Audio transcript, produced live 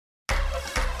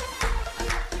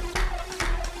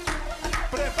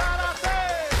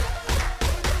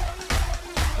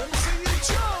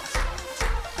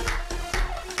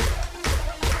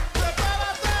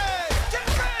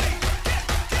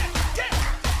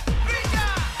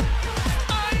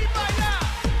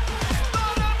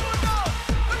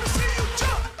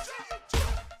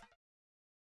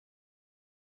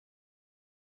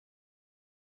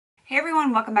Hey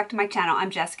everyone, welcome back to my channel.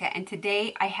 I'm Jessica and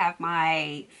today I have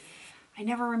I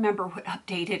never remember what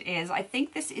update it is. I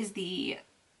think this is the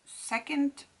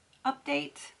second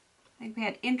update. I think we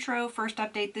had intro, first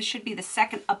update. This should be the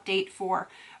second update for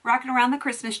Rockin' Around the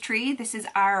Christmas Tree. This is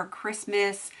our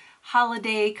Christmas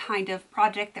holiday kind of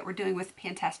project that we're doing with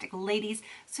PANtastic ladies.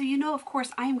 So you know, of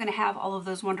course, I am going to have all of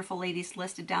those wonderful ladies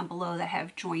listed down below that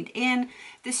have joined in.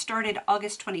 This started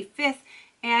August 25th.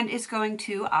 And is going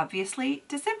to, obviously,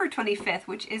 December 25th,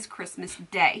 which is Christmas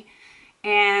Day.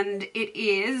 And it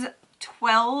is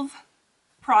 12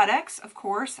 products, of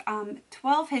course.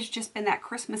 12 has just been that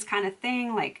Christmas kind of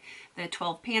thing, like the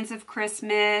 12 pans of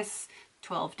Christmas,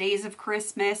 12 days of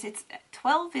Christmas.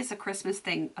 12 is a Christmas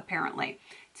thing, apparently.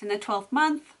 It's in the 12th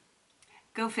month.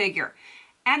 Go figure.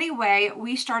 Anyway,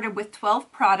 we started with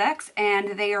 12 products,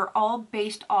 and they are all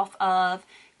based off of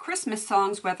Christmas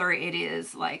songs, whether it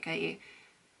is like a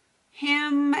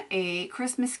hymn, a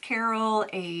Christmas carol,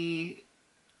 like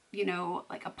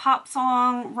a pop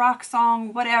song, rock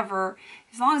song, whatever.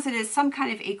 As long as it is some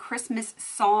kind of a Christmas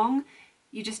song,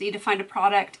 you just need to find a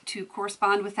product to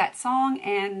correspond with that song,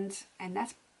 and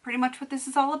that's pretty much what this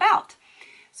is all about.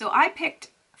 So I picked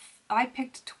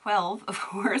 12, of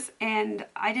course, and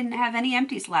I didn't have any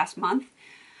empties last month.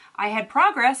 I had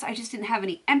progress, I just didn't have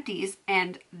any empties,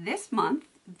 and this month,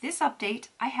 this update,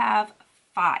 I have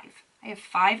 5. I have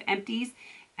 5 empties,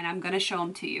 and I'm going to show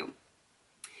them to you.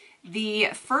 The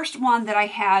first one that I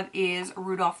have is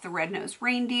Rudolph the Red-Nosed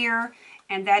Reindeer,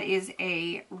 and that is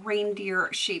a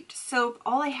reindeer-shaped soap.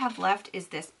 All I have left is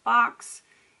this box,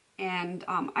 and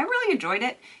I really enjoyed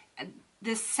it.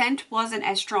 The scent wasn't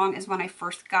as strong as when I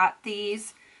first got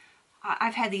these.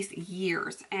 I've had these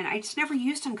years, and I just never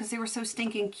used them because they were so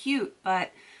stinking cute,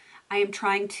 but I am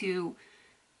trying to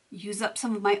use up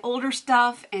some of my older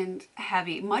stuff and have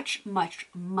a much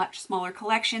smaller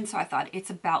collection, so I thought it's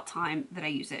about time that I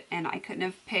use it, and I couldn't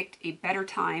have picked a better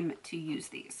time to use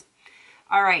these.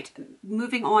 All right,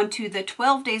 moving on to the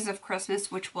 12 Days of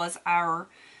Christmas, which was our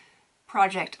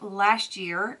project last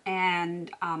year,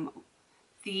 and what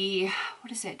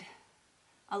is it?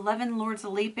 11 Lords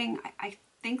of Leaping, I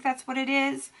think that's what it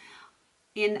is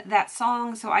in that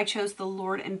song, so I chose the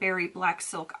Lord and Berry Black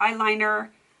Silk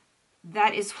Eyeliner.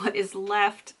 That is what is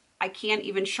left. I can't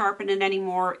even sharpen it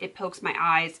anymore. It pokes my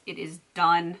eyes. It is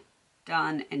done,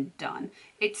 and done.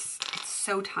 It's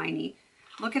so tiny.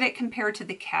 Look at it compared to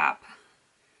the cap.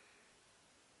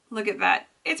 Look at that.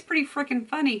 It's pretty freaking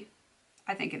funny.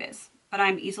 I think it is. But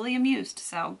I'm easily amused,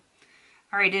 so.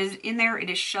 Alright, it is in there. It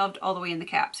is shoved all the way in the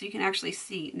cap. So you can actually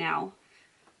see now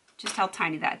just how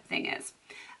tiny that thing is.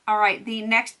 Alright, the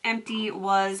next empty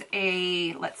was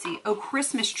a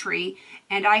Christmas tree,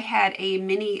 and I had a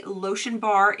mini lotion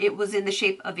bar. It was in the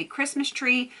shape of a Christmas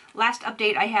tree. Last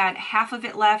update I had half of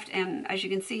it left, and as you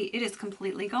can see, it is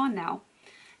completely gone now.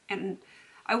 And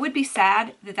I would be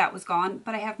sad that that was gone,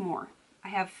 but I have more. I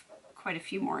have quite a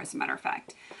few more, as a matter of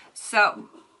fact. So,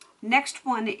 next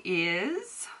one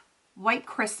is White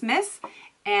Christmas.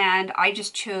 And I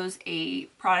just chose a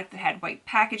product that had white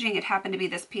packaging. It happened to be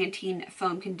this Pantene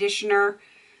foam conditioner,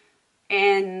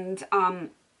 and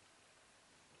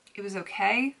it was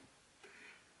okay.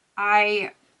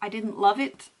 I didn't love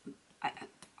it.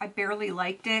 I barely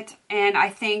liked it, and I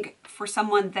think for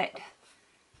someone that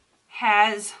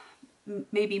has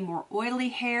maybe more oily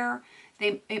hair,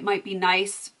 it might be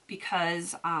nice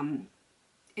because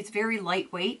it's very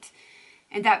lightweight.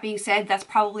 And that being said, that's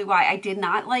probably why I did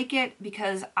not like it,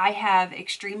 because I have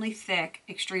extremely thick,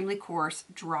 extremely coarse,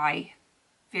 dry,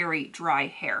 very dry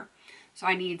hair. So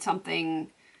I need something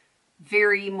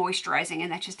very moisturizing,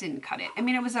 and that just didn't cut it. I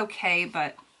mean, it was okay,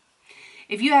 but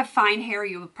if you have fine hair,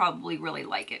 you would probably really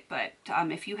like it. But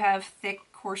if you have thick,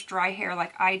 coarse, dry hair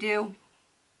like I do,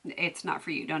 it's not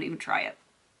for you. Don't even try it.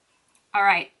 All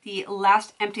right, the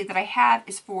last empty that I have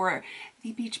is for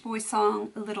the Beach Boys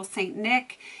song, Little Saint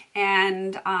Nick,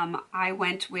 and I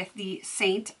went with the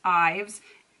Saint Ives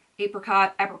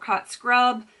Apricot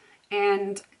Scrub,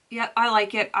 and yeah, I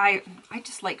like it. I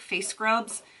just like face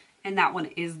scrubs, and that one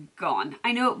is gone.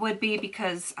 I know it would be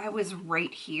because I was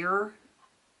right here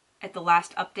at the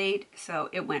last update, so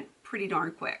it went pretty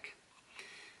darn quick.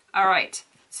 All right,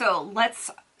 so let's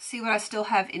see what I still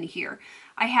have in here.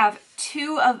 I have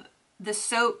 2 of the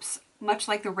soaps, much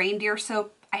like the reindeer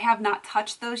soap. I have not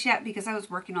touched those yet because I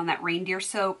was working on that reindeer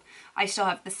soap. I still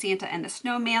have the Santa and the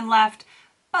Snowman left,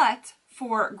 but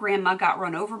for Grandma Got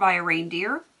Run Over by a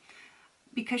Reindeer,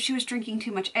 because she was drinking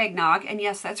too much eggnog, and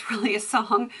yes, that's really a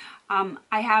song.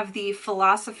 I have the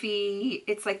Philosophy,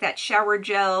 it's like that shower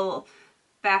gel,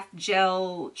 bath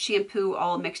gel, shampoo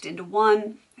all mixed into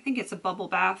one. I think it's a bubble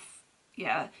bath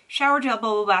yeah, shower gel,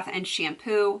 bubble bath, and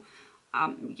shampoo.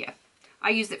 Yeah, I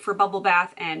used it for bubble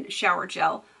bath and shower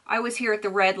gel. I was here at the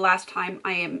red last time.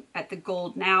 I am at the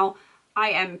gold now. I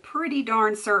am pretty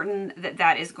darn certain that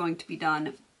that is going to be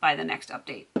done by the next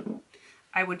update.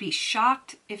 I would be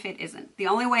shocked if it isn't. The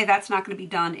only way that's not going to be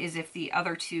done is if the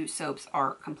other two soaps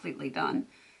are completely done.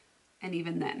 And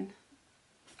even then,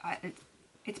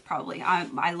 it's probably,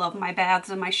 I love my baths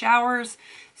and my showers.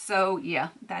 So yeah,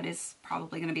 that is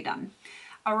probably going to be done.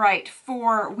 All right,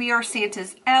 for We Are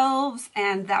Santa's Elves,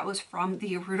 and that was from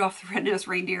the Rudolph the Red-Nosed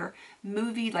Reindeer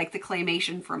movie, like the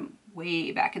claymation from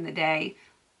way back in the day.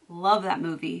 Love that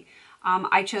movie.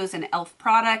 I chose an elf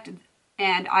product,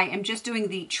 and I am just doing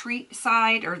the treat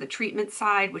side, or the treatment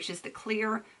side, which is the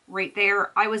clear right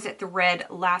there. I was at the red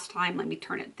last time. Let me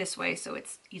turn it this way so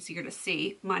it's easier to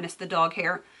see, minus the dog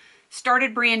hair.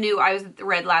 Started brand new. I was at the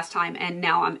red last time, and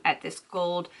now I'm at this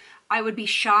gold. I would be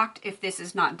shocked if this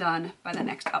is not done by the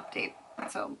next update.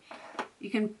 So you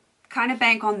can kind of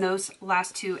bank on those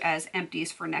last two as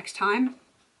empties for next time.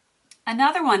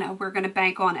 Another one we're going to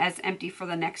bank on as empty for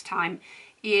the next time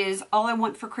is All I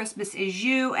Want for Christmas Is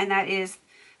You, and that is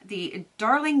the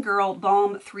Darling Girl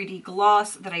Balm 3D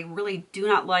Gloss that I really do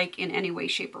not like in any way,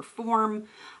 shape, or form.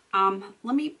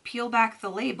 Let me peel back the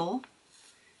label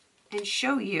and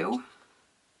show you.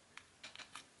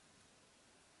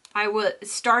 I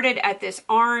started at this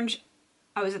orange,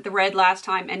 I was at the red last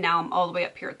time, and now I'm all the way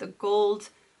up here at the gold.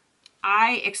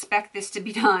 I expect this to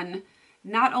be done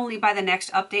not only by the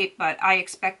next update, but I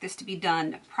expect this to be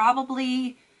done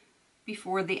probably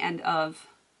before the end of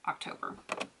October.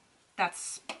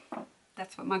 That's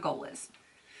what my goal is,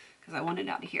 because I want it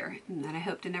out of here, and then I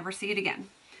hope to never see it again.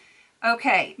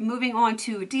 Okay, moving on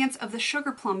to Dance of the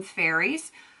Sugar Plum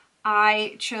Fairies.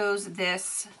 I chose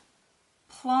this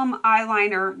Plum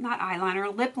eyeliner, not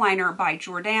eyeliner, lip liner by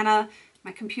Jordana.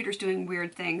 My computer's doing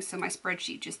weird things, so my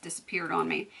spreadsheet just disappeared on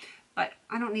me. But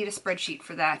I don't need a spreadsheet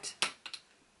for that.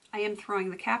 I am throwing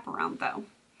the cap around though.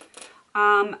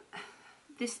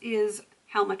 This is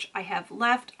how much I have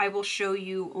left. I will show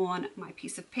you on my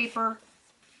piece of paper.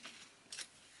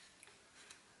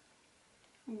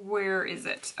 Where is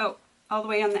it? Oh, all the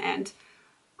way on the end.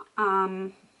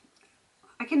 I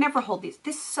can never hold these.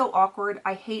 This is so awkward.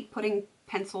 I hate putting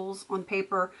pencils on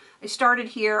paper. I started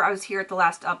here, I was here at the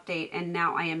last update, and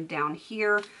now I am down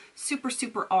here. Super,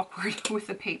 super awkward with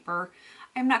the paper.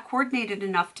 I'm not coordinated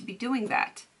enough to be doing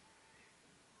that.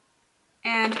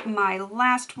 And my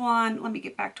last one, let me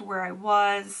get back to where I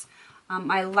was.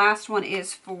 My last one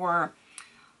is for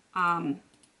Oh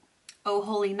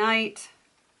Holy Night,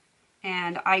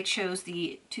 and I chose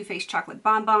the Too Faced Chocolate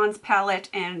Bonbons palette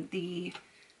and the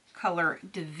color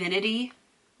Divinity,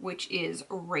 which is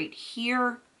right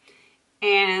here.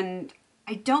 And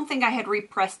I don't think I had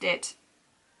repressed it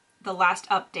the last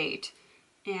update,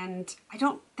 and I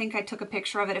don't think I took a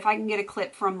picture of it. If I can get a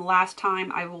clip from last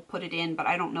time, I will put it in, but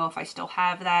I don't know if I still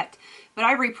have that. But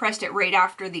I repressed it right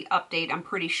after the update, I'm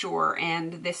pretty sure,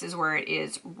 and this is where it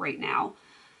is right now.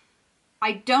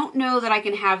 I don't know that I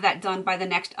can have that done by the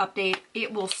next update.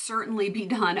 It will certainly be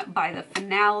done by the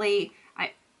finale.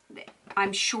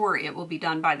 I'm sure it will be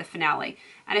done by the finale.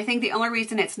 And I think the only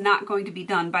reason it's not going to be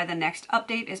done by the next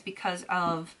update is because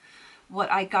of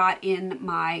what I got in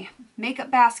my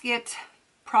makeup basket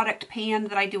product pan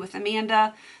that I do with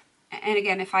Amanda. And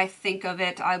again, if I think of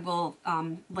it, I will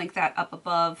link that up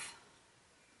above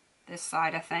this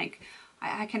side, I think.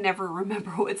 I can never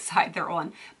remember what side they're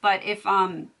on. But if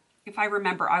I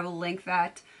remember, I will link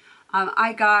that.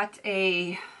 I got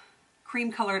a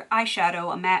cream colored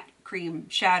eyeshadow, a matte cream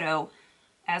shadow,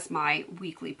 as my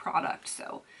weekly product.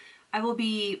 So I will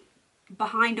be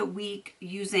behind a week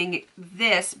using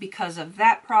this because of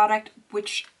that product,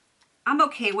 which I'm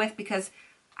okay with because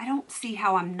I don't see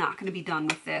how I'm not going to be done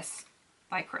with this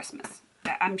by Christmas.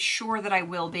 I'm sure that I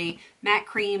will be. Matte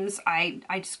creams, I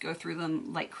just go through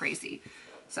them like crazy.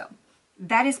 So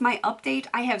that is my update.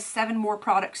 I have 7 more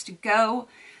products to go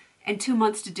and 2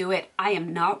 months to do it. I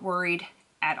am not worried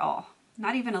at all.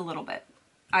 Not even a little bit.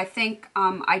 I think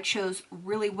I chose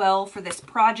really well for this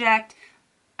project.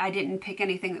 I didn't pick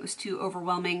anything that was too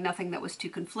overwhelming, nothing that was too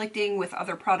conflicting with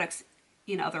other products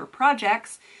in other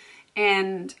projects.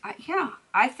 And yeah,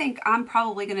 I think I'm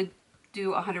probably going to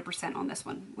do 100% on this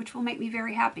one, which will make me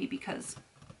very happy because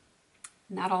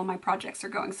not all my projects are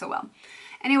going so well.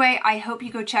 Anyway, I hope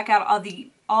you go check out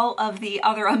all of the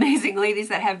other amazing ladies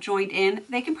that have joined in.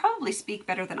 They can probably speak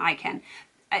better than I can.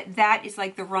 That is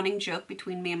like the running joke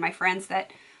between me and my friends,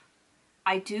 that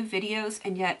I do videos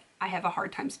and yet I have a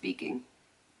hard time speaking.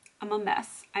 I'm a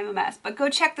mess. I'm a mess. But go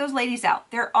check those ladies out.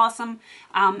 They're awesome.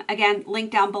 Again,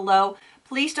 link down below.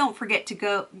 Please don't forget to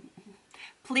go,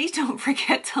 please don't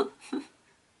forget to,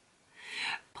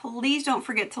 please don't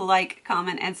forget to like,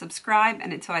 comment, and subscribe.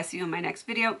 And until I see you in my next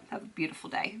video, have a beautiful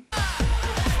day.